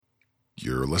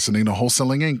You're listening to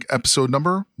Wholesaling Inc., episode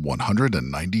number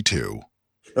 192.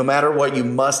 No matter what, you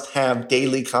must have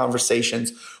daily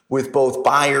conversations with both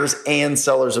buyers and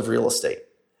sellers of real estate.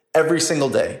 Every single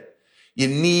day. You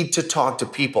need to talk to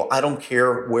people. I don't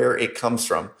care where it comes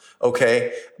from,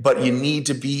 okay? But you need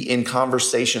to be in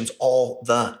conversations all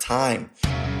the time.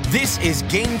 This is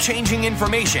game-changing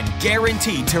information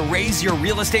guaranteed to raise your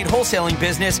real estate wholesaling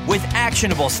business with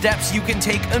actionable steps you can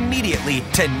take immediately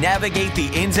to navigate the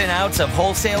ins and outs of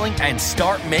wholesaling and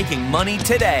start making money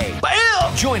today.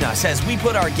 Bam! Join us as we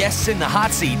put our guests in the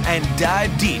hot seat and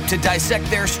dive deep to dissect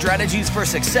their strategies for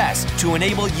success to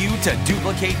enable you to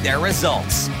duplicate their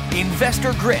results.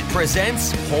 Investor Grit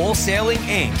presents Wholesaling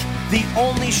Inc., the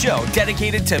only show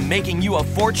dedicated to making you a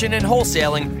fortune in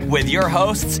wholesaling with your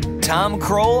hosts, Tom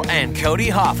Kroll and Cody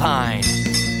Hoffheim.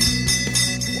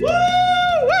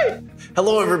 Woo-wee!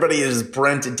 Hello, everybody. It is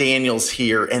Brent Daniels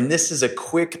here, and this is a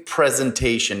quick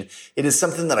presentation. It is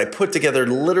something that I put together.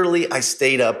 Literally, I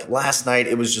stayed up last night.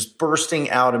 It was just bursting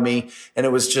out of me, and I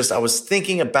was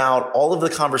thinking about all of the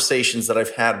conversations that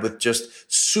I've had with just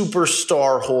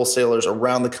superstar wholesalers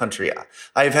around the country.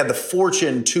 I have had the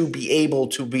fortune to be able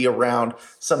to be around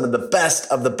some of the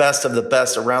best of the best of the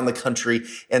best around the country,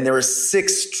 and there are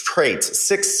 6 traits,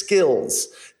 6 skills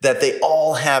that they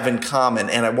all have in common.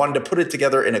 And I wanted to put it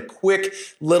together in a quick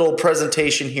little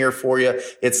presentation here for you.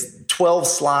 It's 12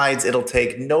 slides. It'll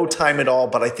take no time at all,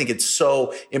 but I think it's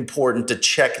so important to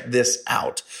check this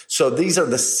out. So these are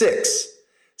the 6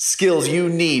 skills you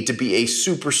need to be a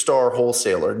superstar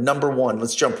wholesaler. Number 1,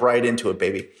 let's jump right into it,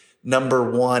 baby. Number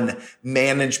 1,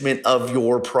 management of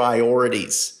your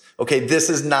priorities. Okay, this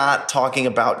is not talking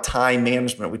about time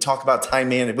management. We talk about time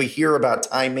management. We hear about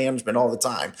time management all the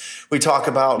time. We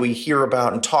hear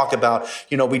about and talk about,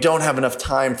 we don't have enough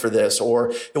time for this,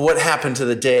 or what happened to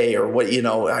the day, or what,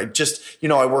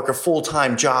 I work a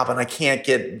full-time job and I can't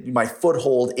get my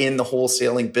foothold in the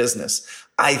wholesaling business.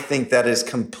 I think that is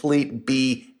complete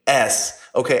BS.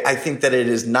 Okay, I think that it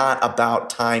is not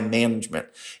about time management.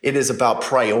 It is about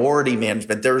priority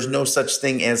management. There is no such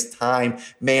thing as time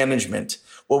management.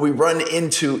 What we run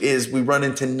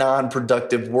into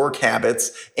non-productive work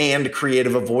habits and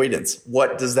creative avoidance.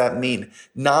 What does that mean?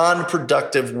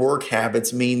 Non-productive work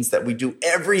habits means that we do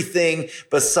everything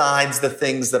besides the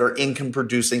things that are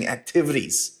income-producing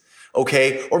activities.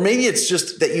 Okay. Or maybe it's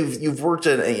just that you've worked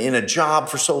in a job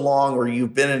for so long, or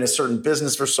you've been in a certain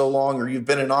business for so long, or you've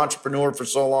been an entrepreneur for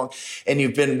so long, and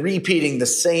you've been repeating the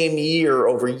same year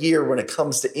over year when it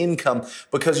comes to income,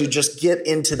 because you just get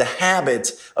into the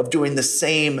habit of doing the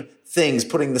same things,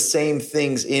 putting the same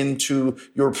things into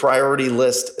your priority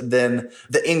list than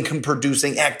the income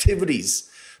producing activities.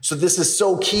 So this is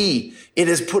so key. It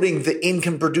is putting the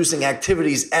income producing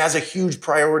activities as a huge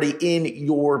priority in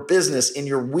your business, in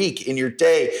your week, in your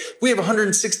day. We have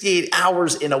 168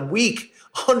 hours in a week,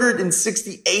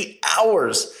 168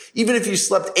 hours. Even if you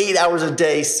slept 8 hours a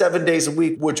day, 7 days a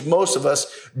week, which most of us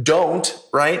don't,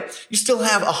 right? You still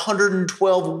have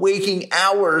 112 waking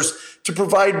hours to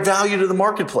provide value to the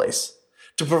marketplace.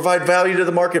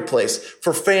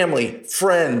 For family,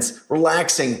 friends,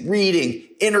 relaxing, reading,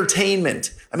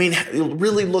 entertainment. I mean,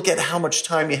 really look at how much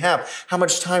time you have. How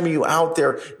much time are you out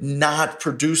there not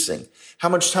producing? How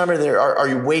much time are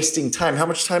you wasting time? How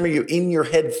much time are you in your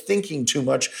head thinking too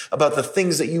much about the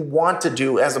things that you want to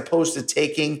do as opposed to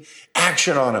taking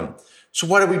action on them? So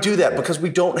why do we do that? Because we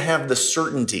don't have the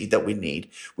certainty that we need.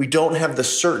 We don't have the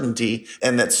certainty,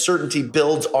 and that certainty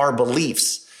builds our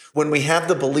beliefs. When we have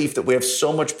the belief that we have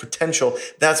so much potential,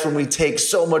 that's when we take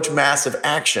so much massive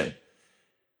action.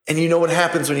 And you know what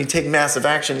happens when you take massive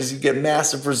action is you get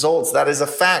massive results. That is a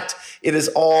fact. It is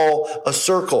all a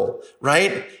circle,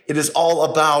 right? It is all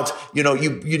about,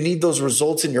 you need those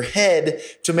results in your head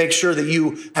to make sure that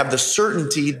you have the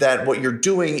certainty that what you're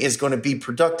doing is going to be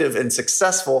productive and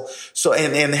successful. So,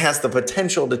 and has the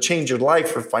potential to change your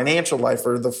life, or financial life,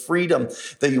 or the freedom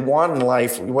that you want in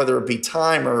life, whether it be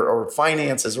time or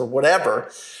finances or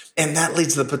whatever. And that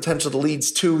leads to the potential that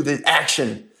leads to the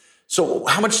action. So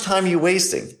how much time are you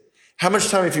wasting? How much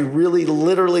time, if you really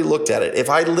literally looked at it, if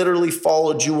I literally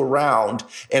followed you around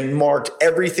and marked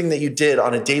everything that you did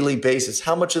on a daily basis,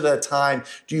 how much of that time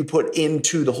do you put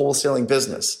into the wholesaling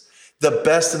business? The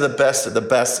best of the best of the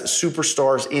best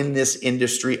superstars in this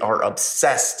industry are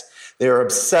obsessed. They are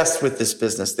obsessed with this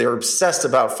business. They're obsessed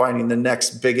about finding the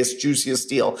next biggest, juiciest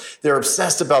deal. They're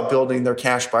obsessed about building their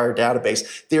cash buyer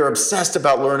database. They're obsessed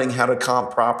about learning how to comp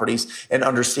properties and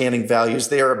understanding values.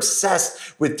 They are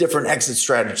obsessed with different exit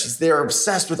strategies. They are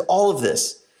obsessed with all of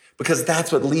this. because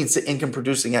that's what leads to income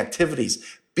producing activities.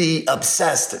 Be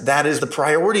obsessed. That is the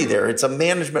priority there. It's a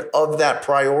management of that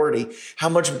priority. How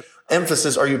much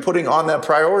emphasis are you putting on that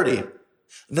priority?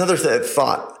 Another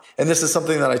thought, and this is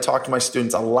something that I talk to my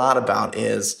students a lot about,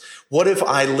 is what if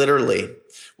I literally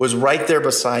was right there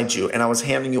beside you and I was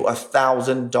handing you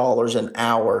 $1,000 an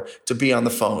hour to be on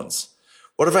the phones?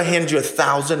 What if I handed you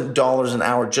 $1,000 an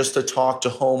hour just to talk to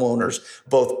homeowners,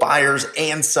 both buyers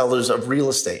and sellers of real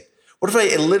estate? What if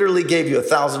I literally gave you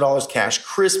 $1,000 cash,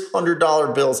 crisp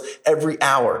 $100 bills every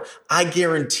hour? I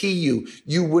guarantee you,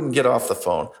 you wouldn't get off the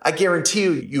phone. I guarantee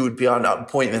you, you would be on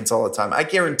appointments all the time. I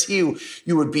guarantee you,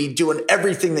 you would be doing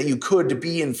everything that you could to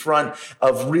be in front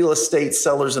of real estate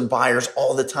sellers and buyers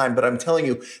all the time. But I'm telling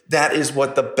you, that is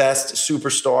what the best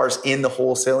superstars in the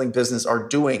wholesaling business are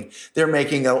doing. They're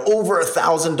making over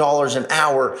 $1,000 an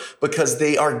hour because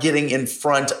they are getting in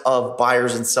front of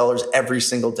buyers and sellers every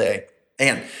single day.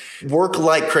 And work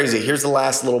like crazy. Here's the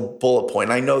last little bullet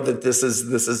point. I know that this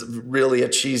is really a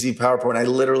cheesy PowerPoint. I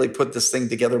literally put this thing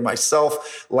together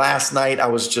myself last night.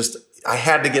 I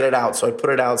had to get it out, so I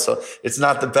put it out. So it's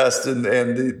not the best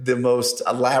and the most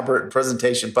elaborate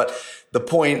presentation, but the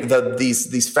point that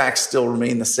these facts still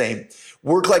remain the same.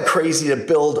 Work like crazy to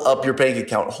build up your bank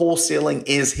account. Wholesaling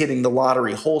is hitting the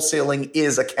lottery. Wholesaling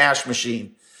is a cash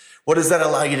machine. What does that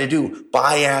allow you to do?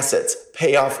 Buy assets,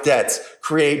 pay off debts,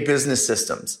 create business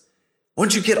systems.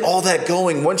 Once you get all that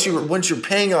going, once you're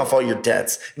paying off all your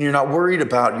debts and you're not worried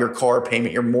about your car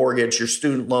payment, your mortgage, your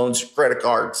student loans, your credit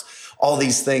cards, all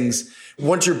these things,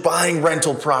 once you're buying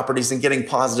rental properties and getting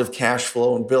positive cash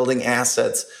flow and building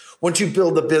assets, once you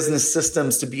build the business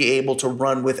systems to be able to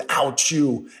run without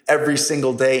you every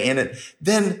single day in it,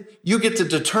 then you get to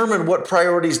determine what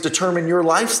priorities determine your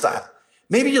lifestyle.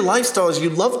 Maybe your lifestyle is you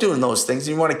love doing those things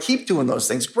and you want to keep doing those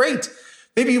things. Great.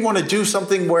 Maybe you want to do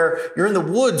something where you're in the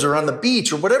woods or on the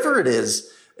beach or whatever it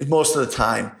is most of the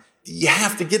time. You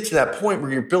have to get to that point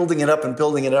where you're building it up and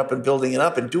building it up and building it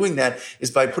up. And doing that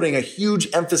is by putting a huge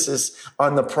emphasis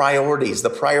on the priorities, the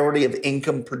priority of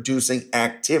income producing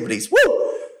activities.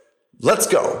 Woo! Let's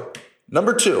go.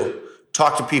 Number 2,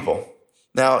 talk to people.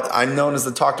 Now, I'm known as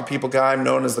the talk to people guy. I'm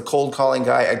known as the cold calling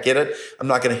guy. I get it. I'm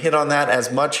not going to hit on that as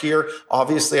much here.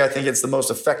 Obviously, I think it's the most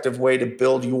effective way to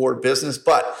build your business,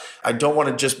 but I don't want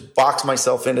to just box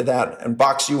myself into that and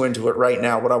box you into it right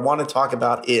now. What I want to talk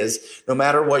about is no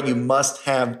matter what, you must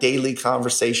have daily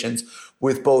conversations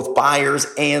with both buyers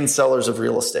and sellers of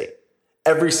real estate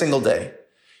every single day.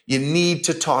 You need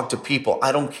to talk to people.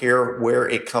 I don't care where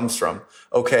it comes from,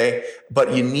 okay?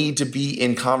 But you need to be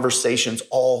in conversations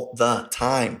all the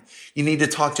time. You need to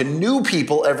talk to new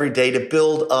people every day to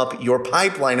build up your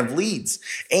pipeline of leads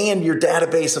and your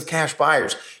database of cash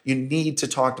buyers. You need to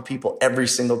talk to people every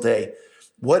single day.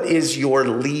 What is your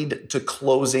lead to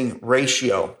closing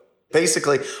ratio?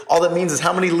 Basically, all that means is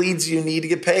how many leads you need to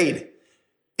get paid.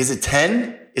 Is it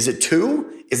 10? Is it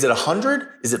 2? Is it 100?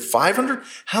 Is it 500?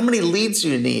 How many leads do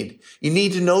you need? You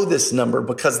need to know this number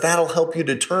because that'll help you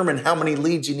determine how many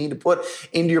leads you need to put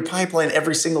into your pipeline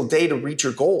every single day to reach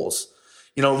your goals.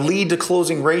 Lead to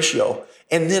closing ratio.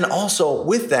 And then also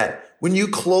with that, when you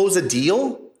close a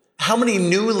deal, how many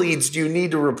new leads do you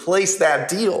need to replace that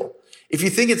deal? If you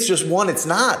think it's just one, it's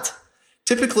not.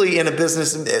 Typically in a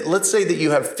business, let's say that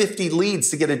you have 50 leads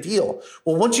to get a deal.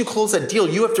 Well, once you close that deal,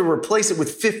 you have to replace it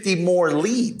with 50 more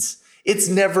leads. It's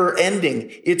never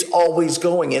ending. It's always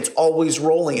going. It's always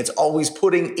rolling. It's always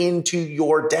putting into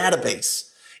your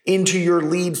database, into your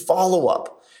lead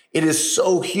follow-up. It is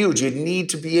so huge. You need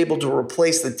to be able to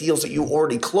replace the deals that you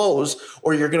already closed,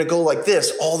 or you're going to go like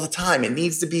this all the time. It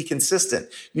needs to be consistent.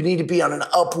 You need to be on an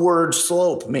upward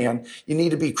slope, man. You need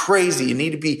to be crazy. You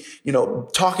need to be,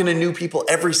 talking to new people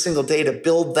every single day to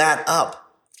build that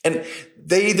up. And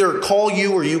they either call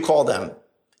you or you call them.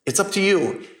 It's up to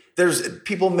you. There's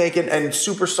people making and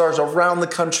superstars around the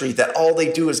country that all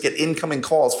they do is get incoming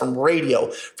calls from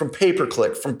radio, from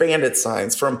pay-per-click, from bandit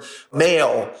signs, from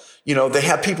mail. They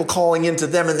have people calling into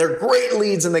them and they're great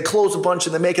leads and they close a bunch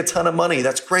and they make a ton of money.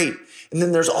 That's great. And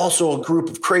then there's also a group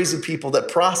of crazy people that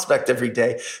prospect every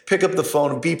day, pick up the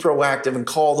phone and be proactive and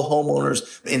call the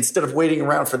homeowners instead of waiting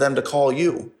around for them to call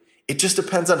you. It just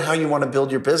depends on how you want to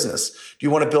build your business. Do you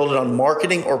want to build it on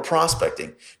marketing or prospecting?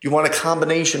 Do you want a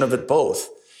combination of it both?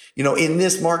 In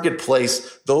this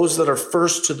marketplace, those that are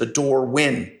first to the door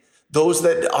win. Those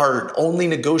that are only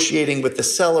negotiating with the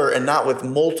seller and not with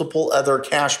multiple other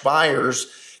cash buyers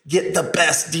get the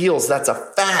best deals. That's a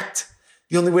fact.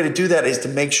 The only way to do that is to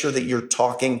make sure that you're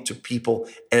talking to people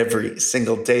every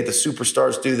single day. The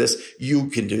superstars do this. You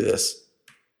can do this.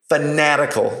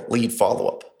 Fanatical lead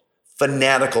follow-up.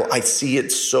 fanatical. I see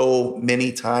it so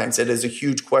many times. It is a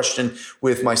huge question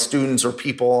with my students or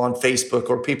people on Facebook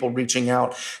or people reaching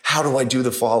out. How do I do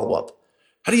the follow-up?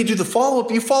 How do you do the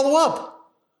follow-up? You follow up.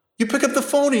 You pick up the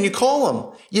phone and you call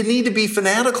them. You need to be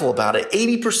fanatical about it.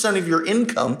 80% of your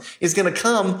income is going to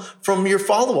come from your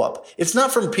follow-up. It's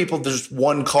not from people that just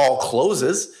one call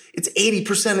closes. It's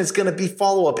 80% is going to be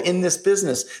follow-up in this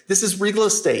business. This is real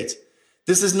estate.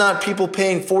 This is not people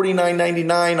paying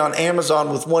 $49.99 on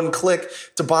Amazon with one click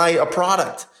to buy a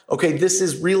product. Okay, this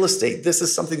is real estate. This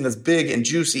is something that's big and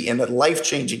juicy and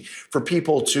life-changing for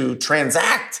people to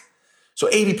transact. So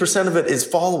 80% of it is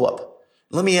follow-up.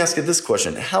 Let me ask you this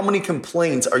question. How many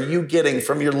complaints are you getting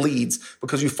from your leads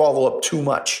because you follow up too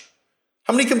much?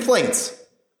 How many complaints?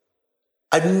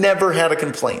 I've never had a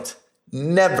complaint.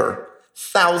 Never.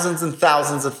 Thousands and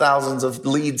thousands of thousands of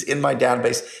leads in my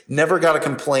database. Never got a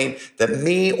complaint that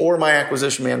me or my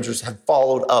acquisition managers have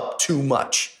followed up too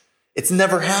much. It's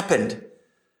never happened.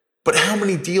 But how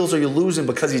many deals are you losing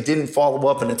because you didn't follow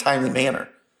up in a timely manner?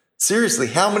 Seriously,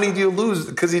 how many do you lose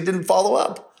because you didn't follow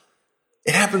up?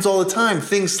 It happens all the time.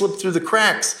 Things slip through the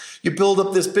cracks. You build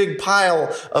up this big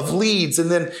pile of leads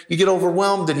and then you get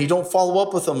overwhelmed and you don't follow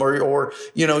up with them or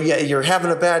you're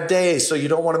having a bad day. So you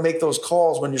don't want to make those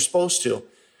calls when you're supposed to.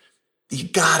 You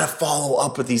got to follow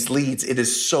up with these leads. It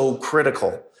is so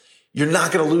critical. You're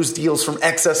not going to lose deals from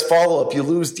excess follow-up. You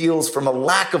lose deals from a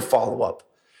lack of follow-up.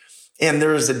 And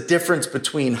there is a difference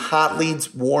between hot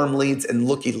leads, warm leads, and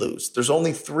looky-loos. There's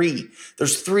only three.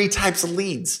 There's three types of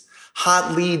leads.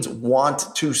 Hot leads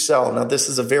want to sell. Now, this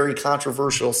is a very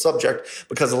controversial subject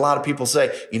because a lot of people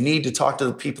say you need to talk to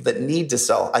the people that need to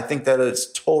sell. I think that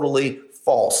is totally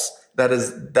false.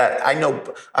 That I know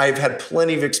I've had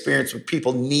plenty of experience with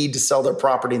people need to sell their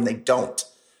property and they don't.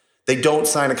 They don't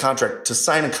sign a contract. To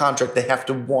sign a contract, they have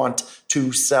to want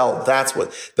to sell. That's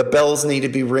what the bells need to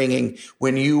be ringing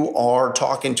when you are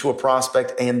talking to a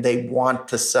prospect and they want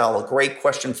to sell. A great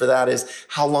question for that is,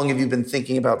 how long have you been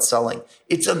thinking about selling?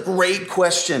 It's a great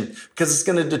question because it's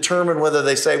going to determine whether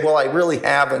they say, well, I really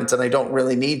haven't and I don't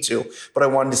really need to, but I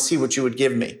wanted to see what you would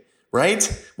give me,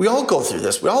 right? We all go through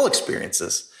this. We all experience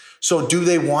this. So do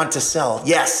they want to sell?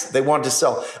 Yes, they want to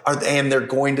sell. And they're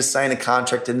going to sign a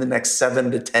contract in the next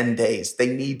 7 to 10 days.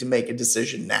 They need to make a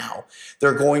decision now.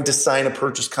 They're going to sign a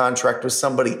purchase contract with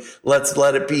somebody. Let's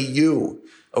let it be you.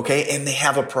 Okay. And they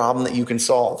have a problem that you can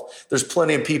solve. There's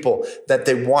plenty of people that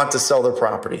they want to sell their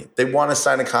property. They want to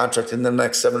sign a contract in the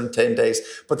next 7 to 10 days,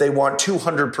 but they want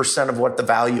 200% of what the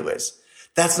value is.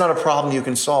 That's not a problem you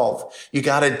can solve. You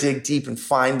got to dig deep and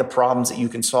find the problems that you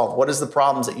can solve. What is the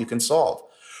problems that you can solve?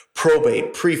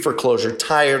 Probate, pre-foreclosure,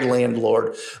 tired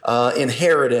landlord,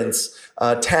 inheritance,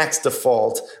 tax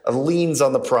default, liens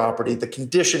on the property. The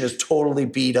condition is totally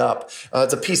beat up.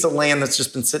 It's a piece of land that's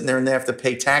just been sitting there and they have to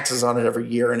pay taxes on it every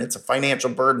year and it's a financial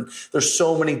burden. There's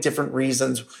so many different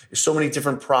reasons, there's so many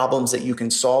different problems that you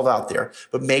can solve out there,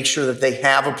 but make sure that they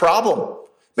have a problem.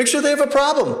 Make sure they have a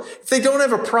problem. If they don't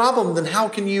have a problem, then how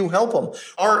can you help them?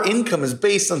 Our income is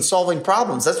based on solving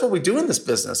problems. That's what we do in this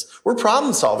business. We're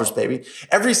problem solvers, baby.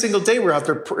 Every single day we're out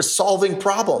there solving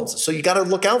problems. So you got to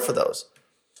look out for those.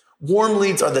 Warm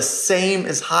leads are the same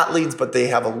as hot leads, but they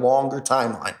have a longer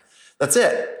timeline. That's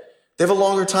it. They have a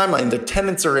longer timeline. Their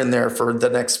tenants are in there for the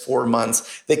next 4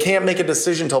 months. They can't make a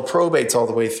decision until probate's all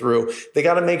the way through. They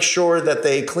got to make sure that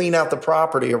they clean out the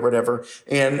property or whatever.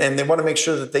 And they want to make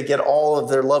sure that they get all of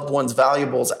their loved ones'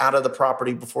 valuables out of the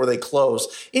property before they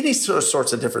close. Any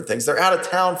sorts of different things. They're out of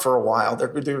town for a while. They're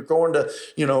going to,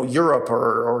 Europe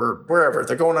or wherever.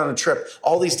 They're going on a trip.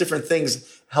 All these different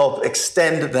things help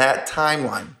extend that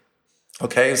timeline.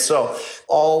 Okay, so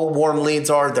all warm leads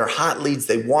they're hot leads.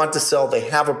 They want to sell. They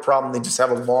have a problem. They just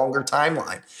have a longer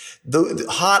timeline. The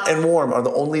hot and warm are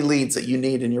the only leads that you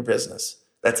need in your business.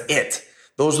 That's it.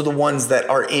 Those are the ones that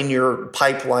are in your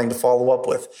pipeline to follow up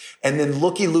with. And then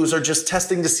looky-loos are just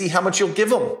testing to see how much you'll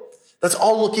give them. That's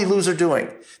all looky-loos are doing.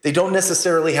 They don't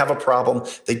necessarily have a problem.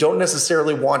 They don't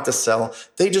necessarily want to sell.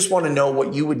 They just want to know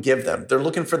what you would give them. They're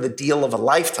looking for the deal of a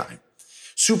lifetime.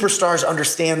 Superstars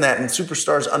understand that, and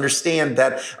superstars understand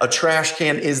that a trash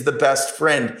can is the best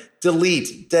friend.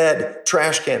 Delete, dead,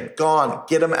 trash can, gone.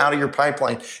 Get them out of your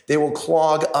pipeline. They will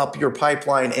clog up your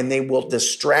pipeline and they will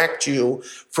distract you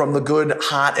from the good,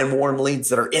 hot, and warm leads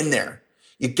that are in there.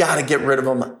 You got to get rid of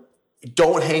them.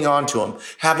 Don't hang on to them.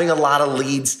 Having a lot of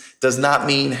leads does not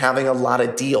mean having a lot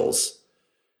of deals.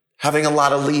 Having a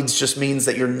lot of leads just means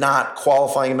that you're not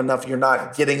qualifying them enough. You're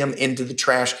not getting them into the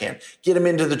trash can. Get them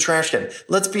into the trash can.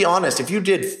 Let's be honest. If you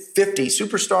did 50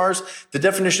 superstars, the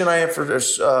definition I have for a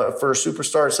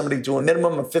superstar is somebody doing a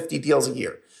minimum of 50 deals a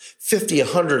year. 50,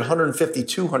 100, 150,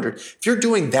 200. If you're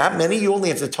doing that many, you only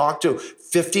have to talk to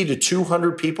 50 to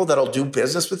 200 people that'll do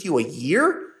business with you a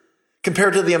year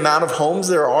compared to the amount of homes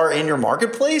there are in your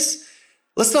marketplace.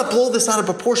 Let's not blow this out of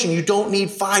proportion. You don't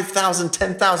need 5,000,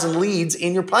 10,000 leads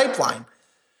in your pipeline.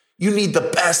 You need the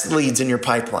best leads in your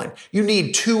pipeline. You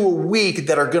need 2 a week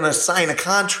that are going to sign a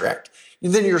contract.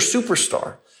 And then you're a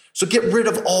superstar. So get rid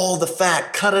of all the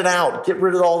fat, cut it out. Get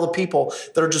rid of all the people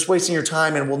that are just wasting your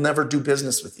time and will never do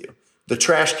business with you. The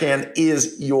trash can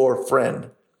is your friend.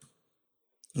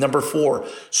 Number 4,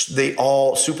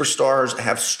 all superstars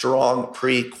have strong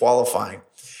pre-qualifying.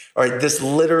 All right, this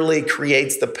literally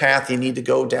creates the path you need to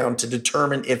go down to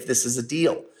determine if this is a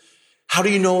deal. How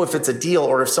do you know if it's a deal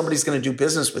or if somebody's going to do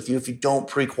business with you if you don't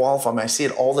pre-qualify them? I see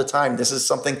it all the time. This is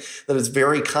something that is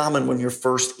very common when you're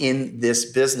first in this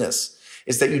business,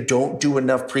 is that you don't do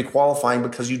enough pre-qualifying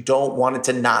because you don't want it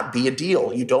to not be a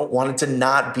deal. You don't want it to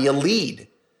not be a lead.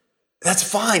 That's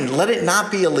fine. Let it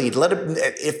not be a lead.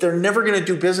 If they're never going to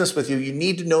do business with you, you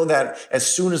need to know that as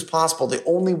soon as possible. The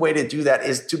only way to do that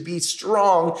is to be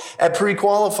strong at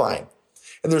pre-qualifying.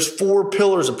 And there's 4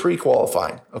 pillars of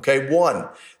pre-qualifying. Okay. 1,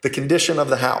 the condition of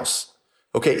the house.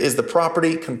 Okay. Is the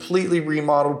property completely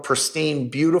remodeled, pristine,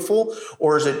 beautiful,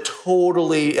 or is it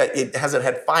totally, has it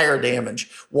had fire damage,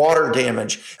 water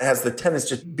damage? Has the tenants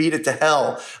just beat it to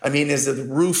hell? I mean, is the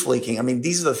roof leaking? I mean,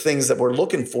 these are the things that we're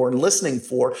looking for and listening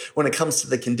for when it comes to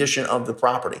the condition of the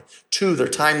property. 2, their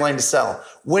timeline to sell.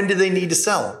 When do they need to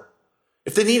sell?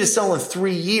 If they need to sell in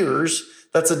 3 years,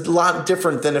 that's a lot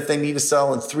different than if they need to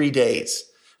sell in 3 days.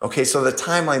 Okay. So the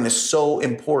timeline is so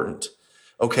important.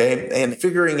 Okay. And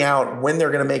figuring out when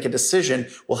they're going to make a decision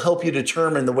will help you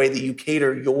determine the way that you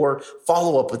cater your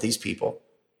follow-up with these people.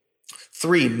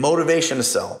 3, motivation to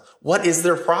sell. What is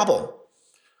their problem?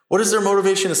 What is their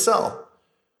motivation to sell?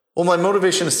 Well, my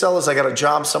motivation to sell is I got a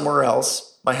job somewhere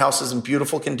else. My house is in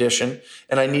beautiful condition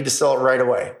and I need to sell it right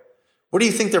away. What do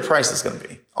you think their price is going to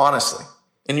be? Honestly,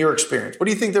 in your experience, what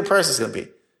do you think their price is going to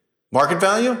be? Market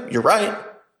value? You're right.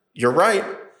 You're right.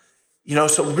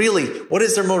 So really, what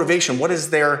is their motivation? What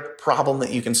is their problem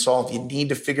that you can solve? You need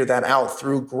to figure that out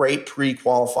through great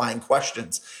pre-qualifying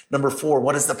questions. Number 4,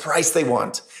 what is the price they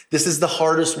want? This is the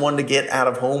hardest one to get out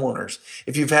of homeowners.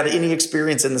 If you've had any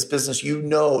experience in this business, you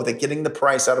know that getting the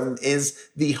price out of them is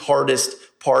the hardest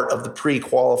part of the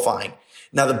pre-qualifying.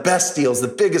 Now, the best deals, the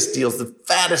biggest deals, the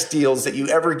fattest deals that you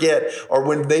ever get are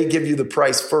when they give you the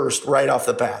price first right off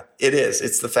the bat.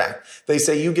 It's the fact. They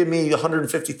say, you give me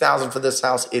 $150,000 for this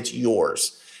house, it's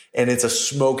yours. And it's a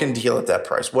smoking deal at that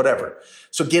price, whatever.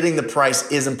 So getting the price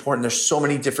is important. There's so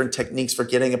many different techniques for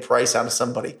getting a price out of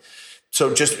somebody.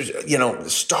 So just,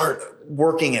 start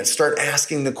working it, start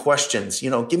asking the questions,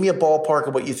 give me a ballpark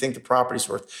of what you think the property's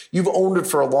worth. You've owned it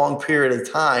for a long period of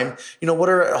time. What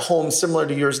are homes similar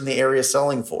to yours in the area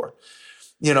selling for?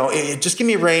 Just give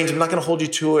me a range. I'm not going to hold you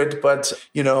to it, but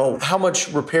how much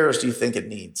repairs do you think it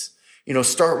needs?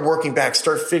 Start working back,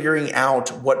 start figuring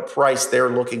out what price they're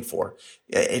looking for.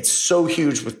 It's so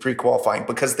huge with pre-qualifying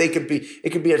because it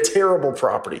could be a terrible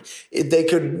property. They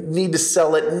could need to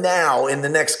sell it now in the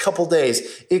next couple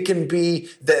days. It can be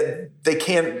that they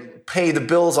can't pay the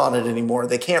bills on it anymore.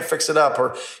 They can't fix it up,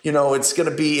 or,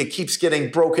 it keeps getting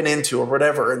broken into or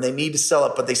whatever, and they need to sell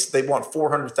it, but they want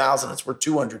 $400,000. It's worth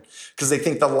 $200,000 because they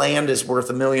think the land is worth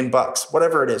 $1 million.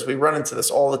 Whatever it is, we run into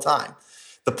this all the time.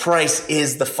 The price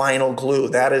is the final glue.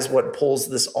 That is what pulls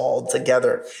this all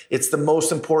together. It's the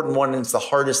most important one and it's the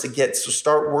hardest to get. So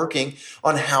start working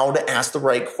on how to ask the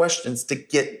right questions to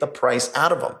get the price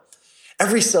out of them.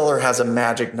 Every seller has a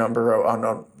magic number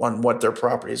on what their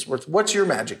property is worth. What's your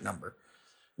magic number?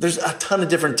 There's a ton of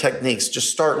different techniques.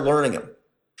 Just start learning them.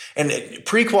 And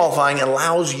pre-qualifying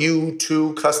allows you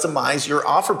to customize your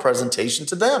offer presentation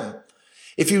to them.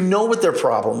 If you know what their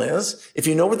problem is, if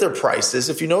you know what their price is,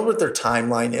 if you know what their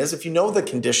timeline is, if you know the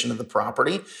condition of the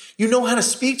property, you know how to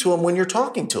speak to them when you're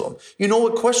talking to them. You know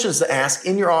what questions to ask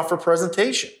in your offer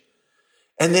presentation.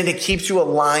 And then it keeps you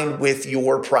aligned with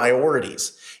your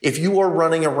priorities. If you are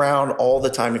running around all the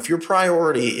time, if your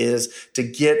priority is to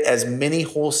get as many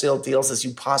wholesale deals as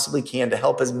you possibly can to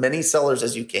help as many sellers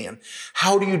as you can,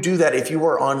 how do you do that if you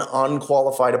are on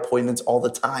unqualified appointments all the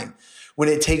time? When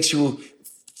it takes you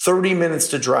 30 minutes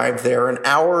to drive there, an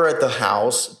hour at the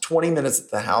house, 20 minutes at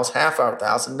the house, half hour at the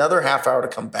house, another half hour to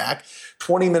come back,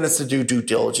 20 minutes to do due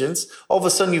diligence. All of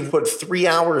a sudden, you've put 3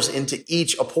 hours into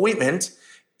each appointment.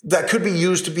 that could be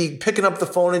used to be picking up the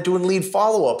phone and doing lead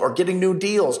follow-up or getting new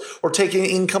deals or taking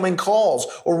incoming calls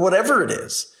or whatever it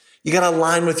is. You got to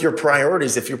align with your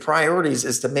priorities. If your priorities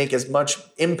is to make as much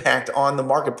impact on the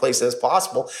marketplace as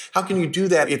possible, how can you do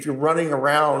that if you're running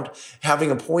around having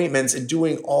appointments and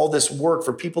doing all this work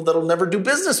for people that'll never do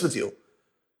business with you?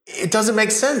 It doesn't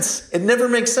make sense. It never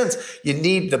makes sense. You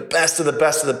need the best of the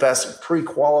best of the best.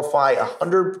 Pre-qualify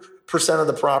 100% of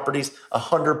the properties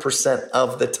 100%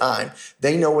 of the time.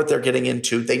 They know what they're getting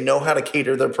into. They know how to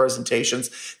cater their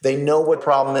presentations. They know what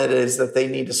problem it is that they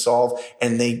need to solve,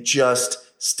 and they just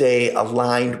stay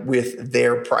aligned with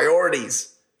their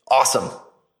priorities. Awesome.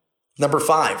 Number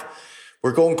 5.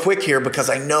 We're going quick here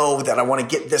because I know that I want to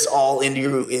get this all into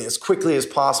you as quickly as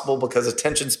possible because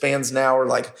attention spans now are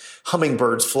like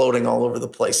hummingbirds floating all over the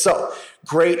place. So,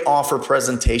 great offer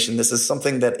presentation. This is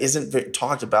something that isn't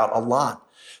talked about a lot,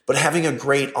 but having a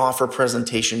great offer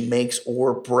presentation makes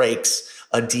or breaks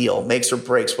a deal, makes or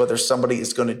breaks whether somebody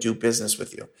is going to do business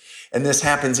with you. And this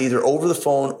happens either over the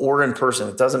phone or in person.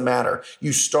 It doesn't matter.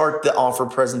 You start the offer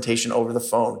presentation over the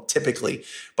phone, typically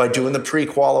by doing the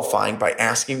pre-qualifying, by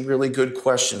asking really good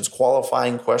questions,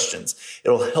 qualifying questions.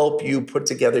 It'll help you put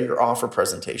together your offer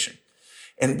presentation.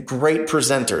 And great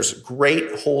presenters,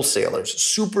 great wholesalers,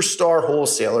 superstar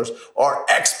wholesalers are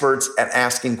experts at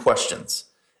asking questions.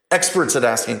 Experts at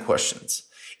asking questions.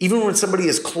 Even when somebody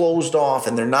is closed off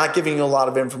and they're not giving you a lot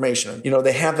of information,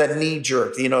 they have that knee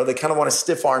jerk, they kind of want to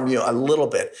stiff arm you a little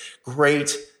bit.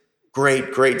 Great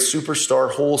superstar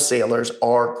wholesalers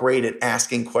are great at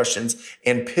asking questions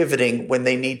and pivoting when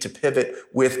they need to pivot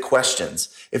with questions.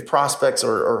 If prospects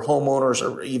or homeowners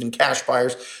or even cash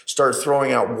buyers start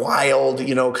throwing out wild,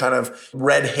 kind of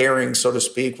red herring, so to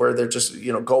speak, where they're just,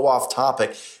 go off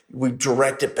topic, we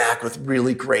direct it back with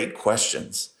really great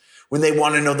questions. When they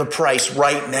want to know the price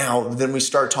right now, then we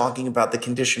start talking about the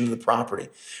condition of the property.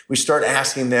 We start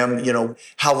asking them,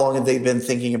 how long have they been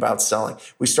thinking about selling?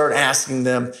 We start asking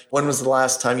them, when was the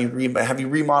last time have you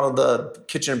remodeled the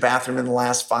kitchen and bathroom in the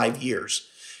last 5 years?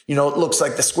 It looks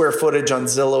like the square footage on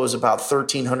Zillow is about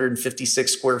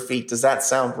 1,356 square feet. Does that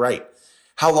sound right?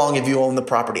 How long have you owned the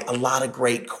property? A lot of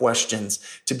great questions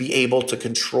to be able to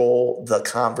control the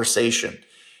conversation.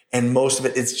 And most of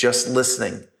it is just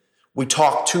listening. We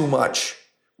talk too much.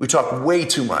 We talk way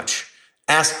too much.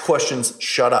 Ask questions,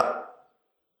 shut up.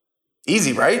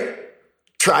 Easy, right?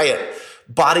 Try it.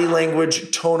 Body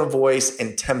language, tone of voice,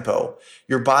 and tempo.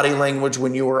 Your body language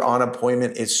when you are on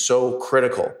appointment is so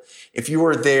critical. If you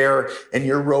are there and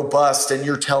you're robust and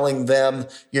you're telling them,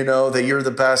 that you're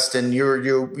the best and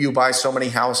you buy so many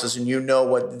houses and you know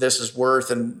what this is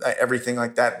worth and everything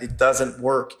like that, it doesn't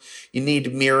work. You need to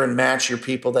mirror and match your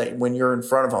people that when you're in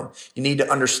front of them. You need to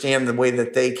understand the way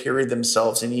that they carry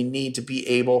themselves, and you need to be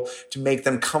able to make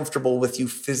them comfortable with you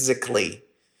physically.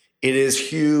 It is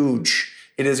huge.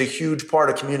 It is a huge part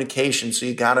of communication. So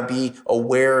you got to be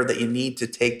aware that you need to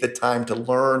take the time to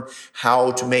learn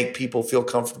how to make people feel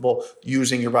comfortable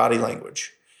using your body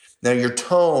language. Now, your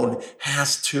tone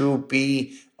has to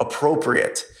be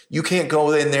appropriate. You can't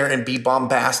go in there and be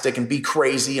bombastic and be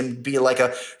crazy and be like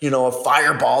a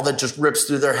fireball that just rips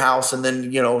through their house and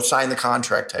then, sign the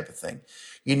contract type of thing.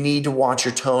 You need to watch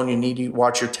your tone. You need to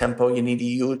watch your tempo. You need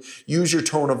to use your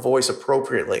tone of voice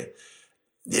appropriately.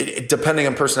 Depending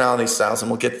on personality styles,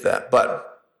 and we'll get to that.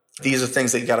 But these are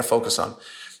things that you got to focus on.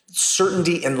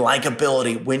 Certainty and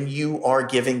likability when you are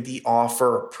giving the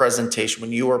offer presentation,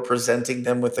 when you are presenting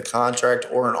them with the contract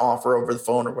or an offer over the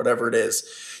phone or whatever it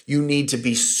is. You need to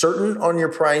be certain on your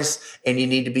price, and you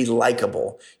need to be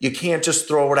likable. You can't just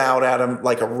throw it out at them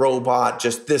like a robot.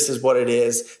 Just, this is what it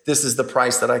is. This is the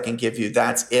price that I can give you.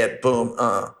 That's it. Boom.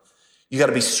 You got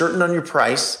to be certain on your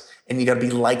price. And you got to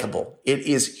be likable. It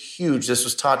is huge. This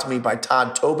was taught to me by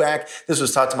Todd Toback. This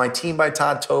was taught to my team by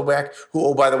Todd Toback, who,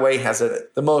 oh, by the way, has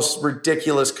the most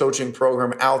ridiculous coaching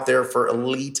program out there for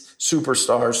elite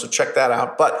superstars. So check that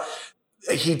out. But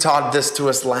he taught this to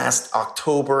us last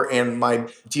October, and my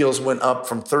deals went up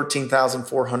from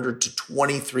 13,400 to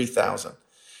 23,000.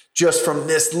 Just from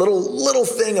this little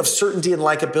thing of certainty and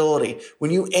likability.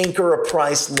 When you anchor a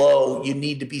price low, you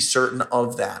need to be certain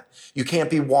of that. You can't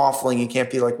be waffling. You can't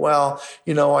be like, well,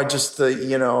 I just,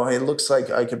 it looks like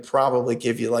I could probably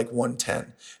give you like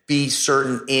 110. Be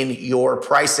certain in your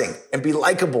pricing and be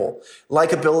likable.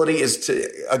 Likability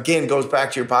goes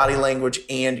back to your body language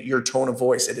and your tone of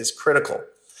voice. It is critical.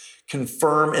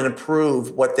 Confirm and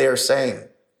approve what they are saying.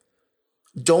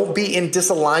 Don't be in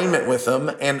disalignment with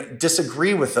them and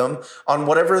disagree with them on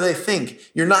whatever they think.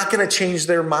 You're not going to change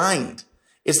their mind.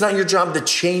 It's not your job to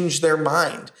change their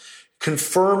mind.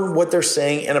 Confirm what they're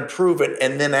saying and approve it,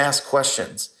 and then ask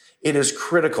questions. It is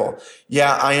critical.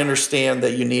 Yeah, I understand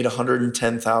that you need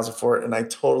 110,000 for it, and I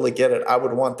totally get it. I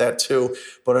would want that too.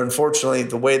 But unfortunately,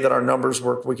 the way that our numbers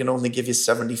work, we can only give you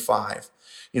 75.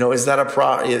 Is that a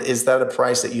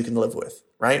price that you can live with,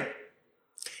 right?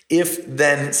 If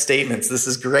then statements. This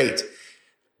is great.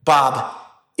 Bob,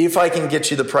 if I can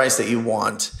get you the price that you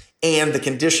want and the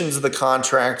conditions of the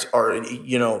contract are,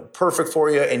 perfect for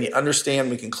you and you understand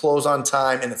we can close on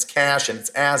time and it's cash and it's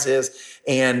as is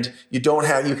and you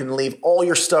can leave all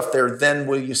your stuff there, then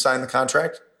will you sign the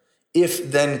contract?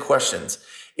 If then questions.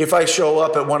 If I show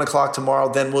up at 1:00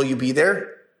 tomorrow, then will you be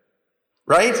there?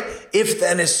 Right? If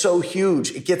then is so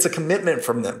huge. It gets a commitment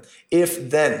from them. If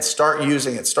then, start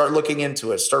using it, start looking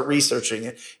into it, start researching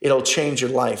it. It'll change your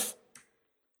life.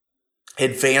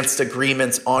 Advanced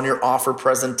agreements on your offer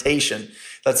presentation.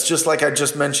 That's just like I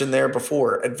just mentioned there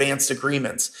before. Advanced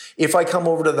agreements. If I come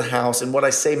over to the house and what I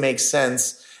say makes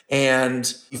sense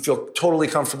and you feel totally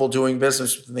comfortable doing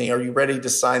business with me, are you ready to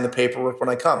sign the paperwork when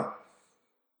I come?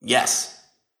 Yes.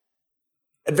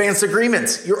 Advanced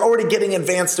agreements. You're already getting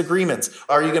advanced agreements.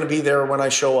 Are you going to be there when I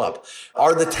show up?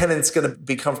 Are the tenants going to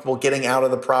be comfortable getting out of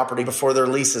the property before their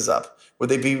lease is up? Would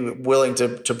they be willing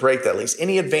to break that lease?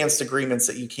 Any advanced agreements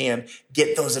that you can,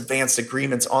 get those advanced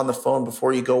agreements on the phone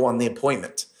before you go on the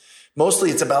appointment. Mostly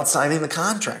it's about signing the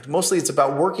contract. Mostly it's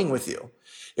about working with you.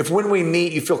 If when we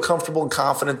meet, you feel comfortable and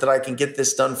confident that I can get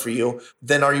this done for you,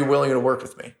 then are you willing to work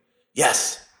with me?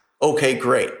 Yes. Okay,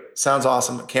 great. Sounds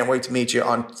awesome. Can't wait to meet you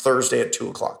on Thursday at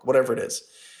 2:00, whatever it is.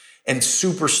 And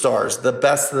superstars, the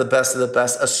best of the best of the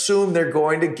best, assume they're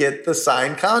going to get the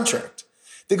signed contract.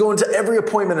 They go into every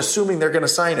appointment assuming they're going to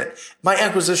sign it. My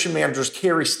acquisition managers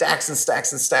carry stacks and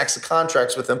stacks and stacks of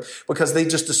contracts with them because they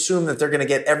just assume that they're going to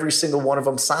get every single one of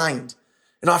them signed.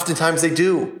 And oftentimes they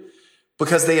do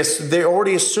because they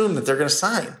already assume that they're going to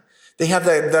sign. They have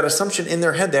that assumption in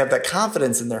their head. They have that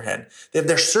confidence in their head. They have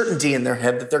their certainty in their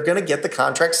head that they're going to get the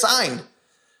contract signed.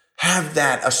 Have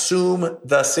that. Assume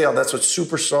the sale. That's what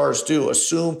superstars do.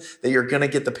 Assume that you're going to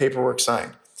get the paperwork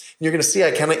signed. You're going to see I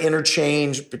kind of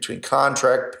interchange between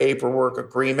contract, paperwork,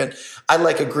 agreement. I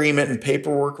like agreement and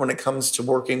paperwork when it comes to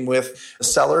working with a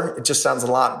seller. It just sounds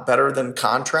a lot better than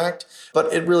contract,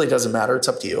 but it really doesn't matter. It's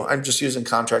up to you. I'm just using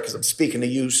contract because I'm speaking to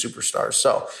you superstars.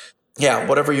 So yeah,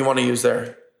 whatever you want to use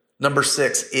there. Number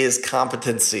 6 is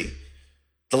competency.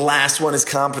 The last one is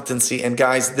competency. And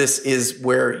guys, this is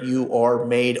where you are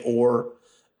made or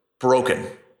broken.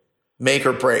 Make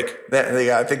or break.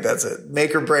 I think that's it.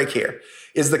 Make or break here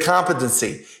is the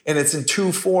competency. And it's in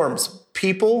 2 forms,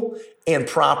 people and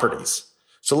properties.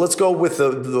 So let's go with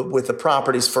the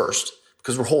properties first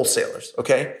because we're wholesalers,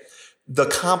 okay? The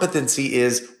competency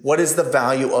is, what is the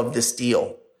value of this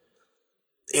deal?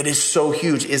 It is so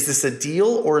huge. Is this a deal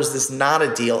or is this not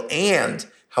a deal? And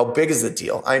how big is the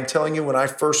deal? I'm telling you, when I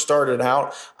first started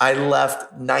out, I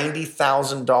left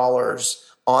 $90,000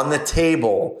 on the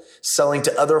table selling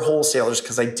to other wholesalers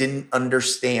because I didn't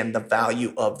understand the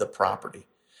value of the property.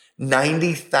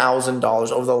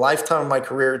 $90,000 over the lifetime of my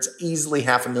career. It's easily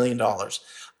 $500,000.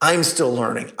 I'm still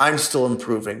learning. I'm still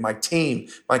improving. My team,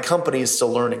 my company is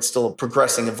still learning, still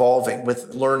progressing, evolving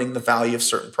with learning the value of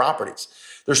certain properties.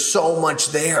 There's so much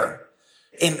there.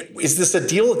 And is this a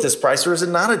deal at this price or is it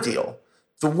not a deal?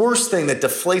 The worst thing that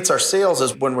deflates our sales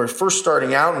is when we're first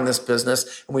starting out in this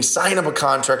business and we sign up a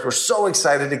contract. We're so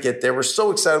excited to get there. We're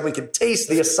so excited we can taste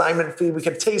the assignment fee. We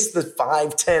can taste the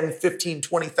 $5, $10, $15,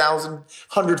 $20,000,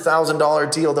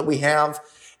 $100,000 deal that we have.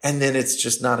 And then it's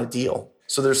just not a deal.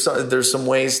 So there's some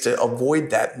ways to avoid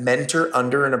that. Mentor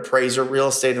under an appraiser, real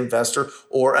estate investor,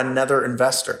 or another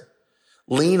investor.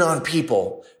 Lean on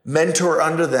people. Mentor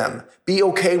under them. Be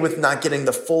okay with not getting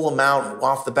the full amount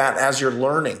off the bat as you're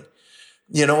learning.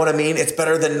 You know what I mean? It's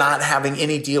better than not having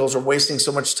any deals or wasting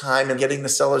so much time and getting the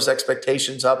seller's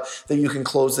expectations up that you can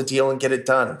close the deal and get it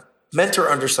done. Mentor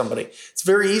under somebody. It's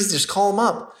very easy. Just call them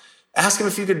up. Ask them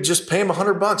if you could just pay them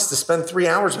 $100 to spend 3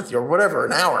 hours with you or whatever,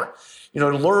 an hour.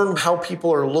 Learn how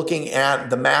people are looking at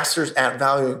the masters at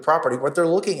valuing property, what they're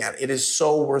looking at. It is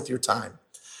so worth your time.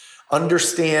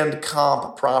 Understand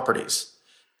comp properties.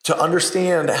 To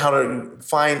understand how to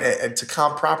to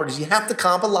comp properties, you have to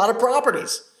comp a lot of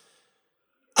properties.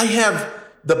 I have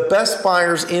the best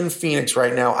buyers in Phoenix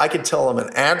right now. I could tell them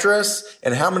an address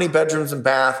and how many bedrooms and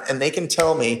bath, and they can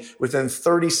tell me within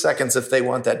 30 seconds if they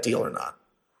want that deal or not.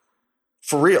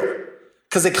 For real.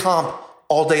 Because they comp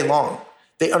all day long.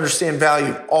 They understand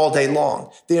value all day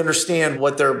long. They understand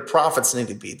what their profits need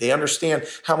to be. They understand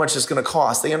how much it's going to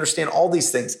cost. They understand all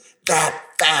these things that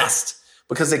fast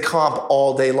because they comp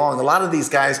all day long. A lot of these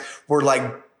guys were like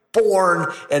born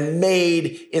and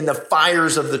made in the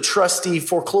fires of the trustee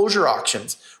foreclosure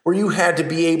auctions, where you had to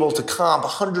be able to comp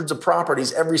hundreds of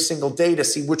properties every single day to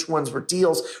see which ones were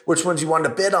deals, which ones you wanted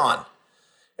to bid on.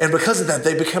 And because of that,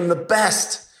 they become the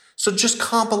best. So just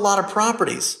comp a lot of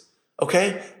properties,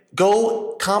 okay?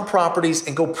 Go comp properties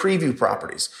and go preview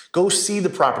properties. Go see the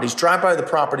properties. Drive by the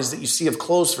properties that you see have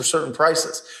closed for certain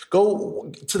prices.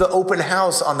 Go to the open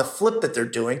house on the flip that they're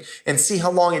doing and see how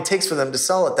long it takes for them to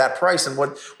sell at that price and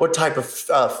what type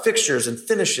of fixtures and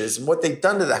finishes and what they've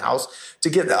done to the house to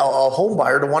get a home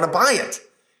buyer to want to buy it.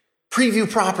 Preview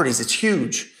properties, it's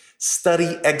huge.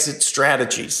 Study exit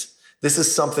strategies. This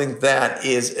is something that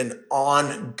is an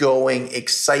ongoing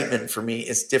excitement for me.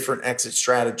 It's different exit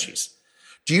strategies.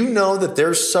 Do you know that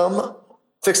there's some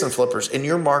fix and flippers in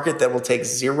your market that will take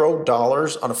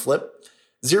 $0 on a flip?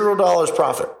 $0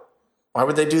 profit. Why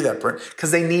would they do that, Brent? Because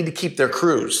they need to keep their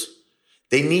crews.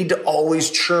 They need to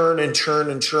always churn and churn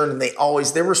and churn, and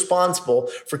they're responsible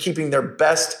for keeping their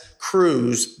best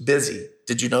crews busy.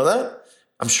 Did you know that?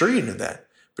 I'm sure you knew that.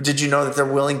 But did you know that they're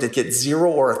willing to get $0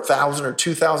 or $1,000 or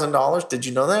 $2,000? Did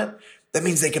you know that? That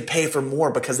means they can pay for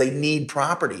more because they need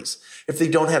properties. If they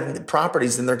don't have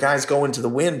properties, then their guys go into the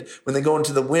wind. When they go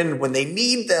into the wind, when they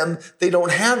need them, they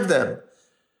don't have them.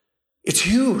 It's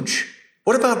huge.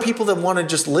 What about people that want to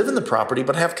just live in the property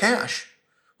but have cash?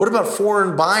 What about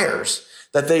foreign buyers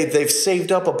that they've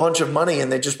saved up a bunch of money and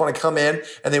they just want to come in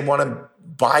and they want to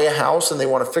buy a house and they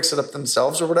want to fix it up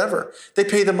themselves or whatever? They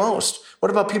pay the most. What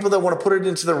about people that want to put it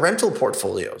into their rental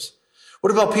portfolios?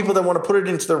 What about people that want to put it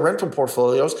into their rental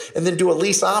portfolios and then do a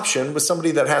lease option with somebody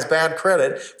that has bad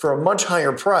credit for a much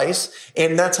higher price,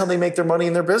 and that's how they make their money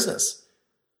in their business?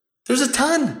 There's a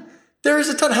ton. There is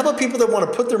a ton. How about people that want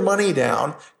to put their money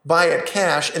down, buy it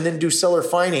cash, and then do seller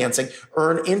financing,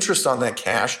 earn interest on that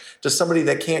cash to somebody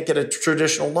that can't get a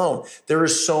traditional loan? There are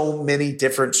so many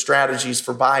different strategies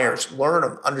for buyers. Learn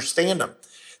them, understand them.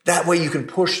 That way you can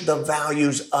push the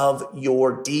values of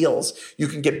your deals. You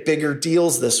can get bigger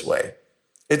deals this way.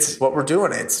 It's what we're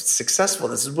doing. It's successful.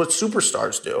 This is what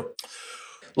superstars do.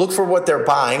 Look for what they're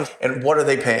buying and what are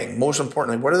they paying. Most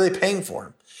importantly, what are they paying for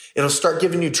them? It'll start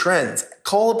giving you trends.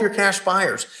 Call up your cash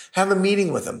buyers. Have a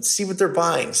meeting with them. See what they're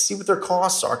buying. See what their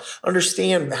costs are.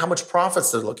 Understand how much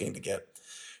profits they're looking to get.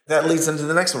 That leads into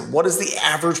the next one. What is the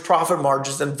average profit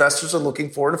margins investors are looking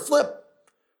for in a flip?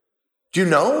 Do you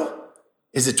know?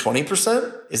 Is it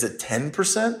 20%? Is it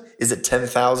 10%? Is it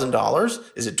 $10,000?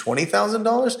 Is it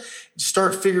 $20,000?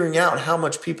 Start figuring out how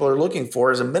much people are looking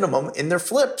for as a minimum in their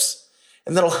flips.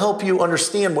 And that'll help you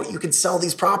understand what you can sell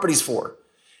these properties for.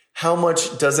 How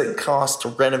much does it cost to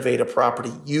renovate a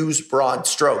property? Use broad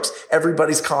strokes.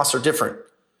 Everybody's costs are different.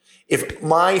 If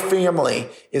my family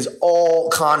is all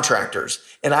contractors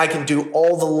and I can do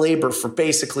all the labor for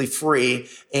basically free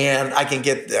and I can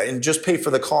get and just pay for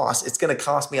the cost, it's going to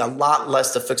cost me a lot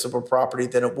less to fix up a property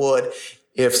than it would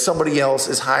if somebody else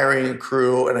is hiring a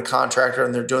crew and a contractor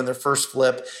and they're doing their first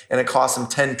flip and it costs them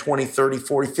 10, 20, 30,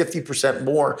 40, 50%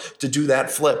 more to do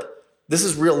that flip. This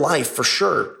is real life for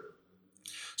sure.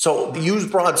 So use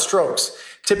broad strokes.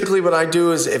 Typically what I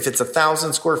do is if it's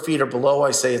 1,000 square feet or below,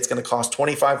 I say it's going to cost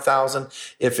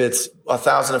 $25,000. If it's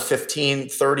 1,000 to 15,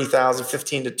 30,000,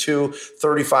 15 to 2,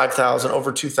 35,000,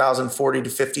 over 2,000, 40 to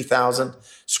 50,000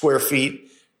 square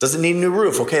feet. Does it need a new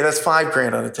roof? Okay, that's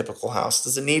 $5,000 on a typical house.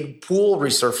 Does it need pool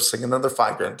resurfacing? Another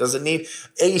 $5,000. Does it need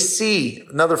AC?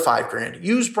 Another $5,000.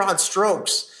 Use broad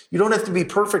strokes. You don't have to be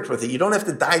perfect with it. You don't have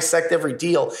to dissect every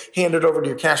deal, hand it over to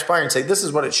your cash buyer and say, this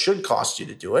is what it should cost you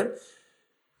to do it.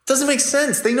 Doesn't make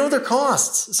sense. They know their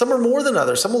costs. Some are more than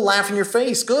others. Some will laugh in your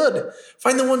face. Good.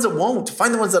 Find the ones that won't.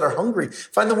 Find the ones that are hungry.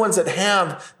 Find the ones that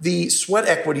have the sweat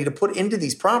equity to put into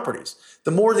these properties.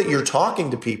 The more that you're talking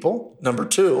to people, number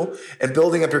two, and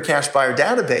building up your cash buyer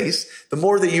database, the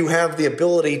more that you have the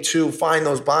ability to find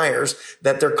those buyers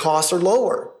that their costs are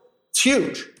lower. It's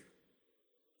huge.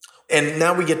 And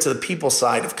now we get to the people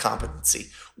side of competency.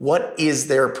 What is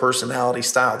their personality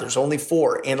style? There's only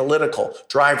 4: analytical,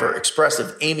 driver,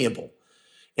 expressive, amiable.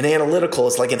 An analytical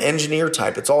is like an engineer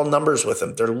type. It's all numbers with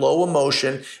them. They're low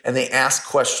emotion and they ask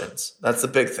questions. That's the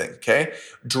big thing, okay?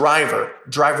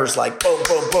 Driver's like, boom,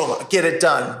 boom, boom, get it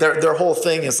done. Their whole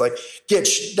thing is like, get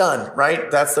done,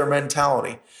 right? That's their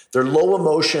mentality. They're low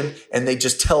emotion and they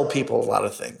just tell people a lot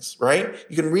of things, right?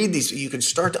 You can read these, you can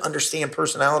start to understand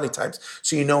personality types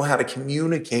so you know how to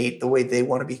communicate the way they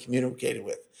want to be communicated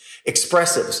with.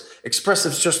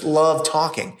 Expressives just love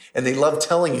talking and they love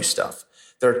telling you stuff.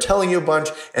 They're telling you a bunch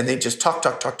and they just talk,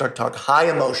 high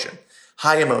emotion.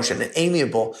 high emotion and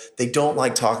amiable. They don't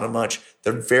like talking much.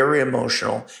 They're very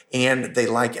emotional and they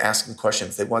like asking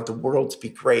questions. They want the world to be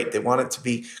great. They want it to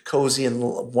be cozy and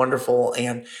wonderful,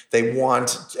 and they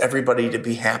want everybody to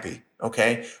be happy.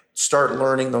 Okay. Start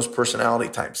learning those personality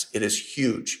types. It is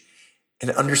huge.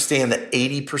 And understand that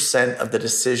 80% of the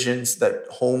decisions that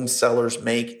home sellers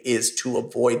make is to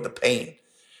avoid the pain,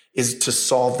 is to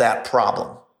solve that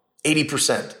problem.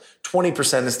 80%.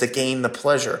 20% is to gain the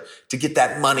pleasure, to get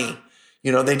that money.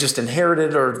 They just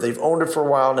inherited or they've owned it for a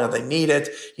while. Now they need it,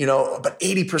 but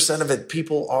 80% of it,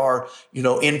 people are,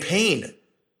 in pain.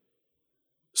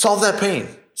 Solve that pain,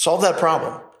 solve that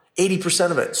problem.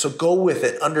 80% of it. So go with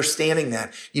it, understanding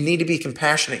that. You need to be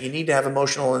compassionate. You need to have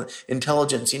emotional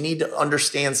intelligence. You need to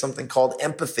understand something called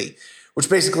empathy, which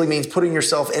basically means putting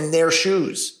yourself in their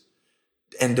shoes,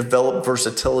 and develop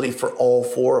versatility for all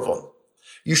four of them.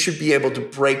 You should be able to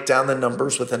break down the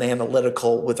numbers with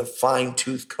a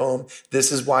fine-tooth comb.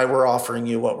 This is why we're offering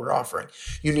you what we're offering.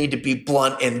 You need to be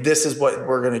blunt, and this is what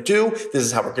we're going to do. This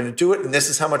is how we're going to do it, and this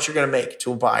is how much you're going to make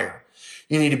to a buyer.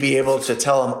 You need to be able to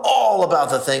tell them all about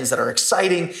the things that are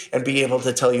exciting and be able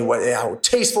to tell you how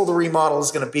tasteful the remodel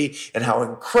is going to be and how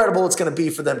incredible it's going to be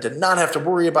for them to not have to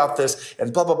worry about this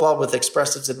and blah, blah, blah. With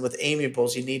expressives and with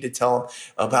amiables, you need to talk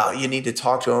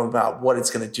to them about what it's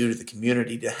going to do to the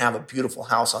community to have a beautiful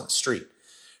house on the street,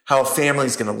 how a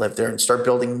family's going to live there and start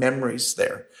building memories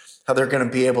there, how they're going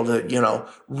to be able to,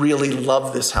 really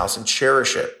love this house and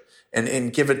cherish it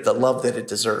and give it the love that it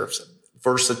deserves.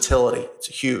 Versatility. It's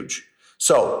huge.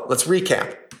 So let's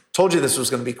recap. Told you this was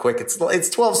going to be quick. It's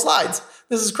 12 slides.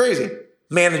 This is crazy.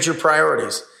 Manage your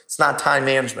priorities. It's not time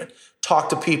management. Talk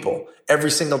to people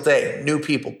every single day. New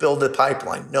people. Build a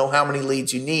pipeline. Know how many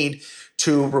leads you need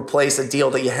to replace a deal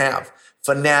that you have.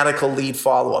 Fanatical lead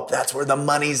follow-up. That's where the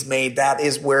money's made. That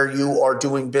is where you are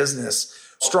doing business.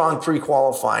 Strong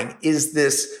pre-qualifying. Is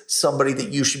this somebody that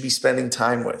you should be spending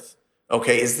time with?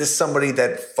 Okay. Is this somebody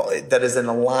that is in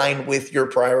line with your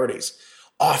priorities?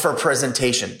 Offer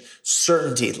presentation,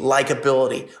 certainty,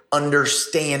 likability,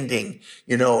 understanding,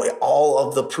 all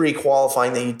of the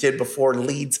pre-qualifying that you did before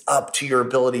leads up to your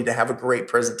ability to have a great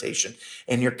presentation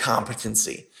and your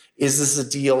competency. Is this a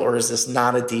deal or is this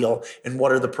not a deal? And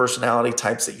what are the personality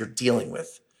types that you're dealing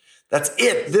with? That's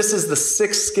it. This is the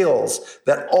 6 skills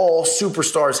that all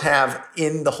superstars have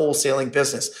in the wholesaling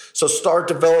business. So start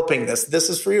developing this. This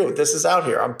is for you. This is out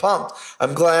here. I'm pumped.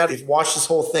 I'm glad you've watched this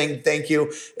whole thing. Thank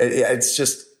you. It's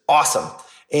just awesome.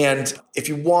 And if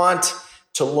you want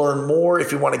to learn more,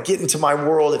 if you want to get into my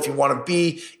world, if you want to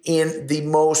be in the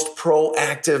most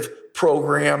proactive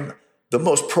program, the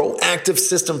most proactive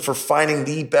system for finding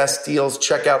the best deals,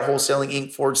 check out Wholesaling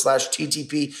Inc.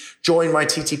 /TTP. Join my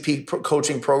TTP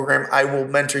coaching program. I will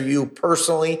mentor you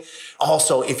personally.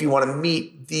 Also, if you want to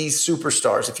meet these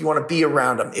superstars, if you want to be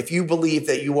around them, if you believe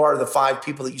that you are the 5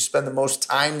 people that you spend the most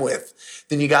time with,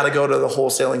 then you got to go to the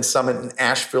Wholesaling Summit in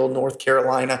Asheville, North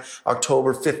Carolina,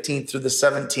 October 15th through the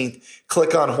 17th.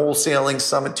 Click on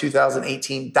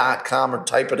wholesalingsummit2018.com or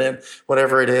type it in,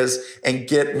 whatever it is, and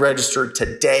get registered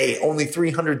today. Only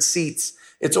 300 seats.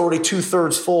 It's already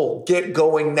 2/3 full. Get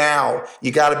going now.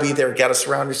 You got to be there. Got to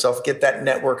surround yourself. Get that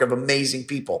network of amazing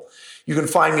people. You can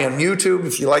find me on YouTube.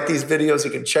 If you like these videos,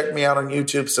 you can check me out on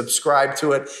YouTube. Subscribe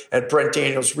to it at Brent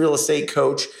Daniels Real Estate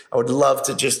Coach. I would love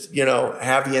to just,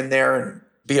 have you in there and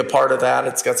be a part of that.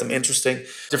 It's got some interesting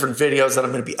different videos that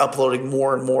I'm going to be uploading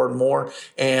more and more and more.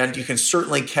 And you can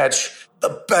certainly catch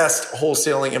the best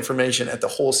wholesaling information at the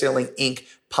Wholesaling Inc.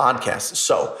 podcast.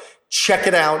 So check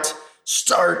it out.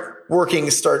 Start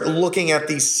looking at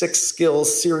these 6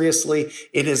 skills seriously.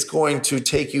 It is going to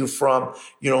take you from,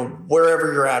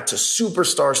 wherever you're at to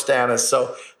superstar status.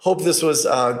 So hope this was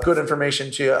good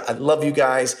information to you. I love you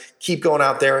guys. Keep going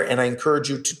out there, and I encourage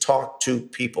you to talk to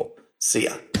people. See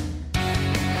ya.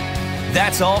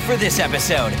 That's all for this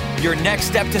episode. Your next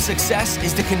step to success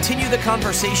is to continue the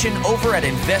conversation over at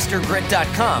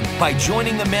investorgrit.com by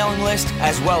joining the mailing list,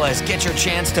 as well as get your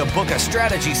chance to book a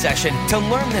strategy session to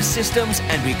learn the systems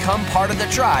and become part of the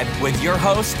tribe with your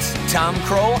hosts, Tom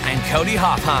Kroll and Cody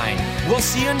Hoffheim. We'll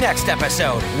see you next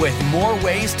episode with more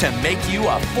ways to make you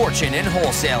a fortune in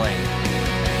wholesaling.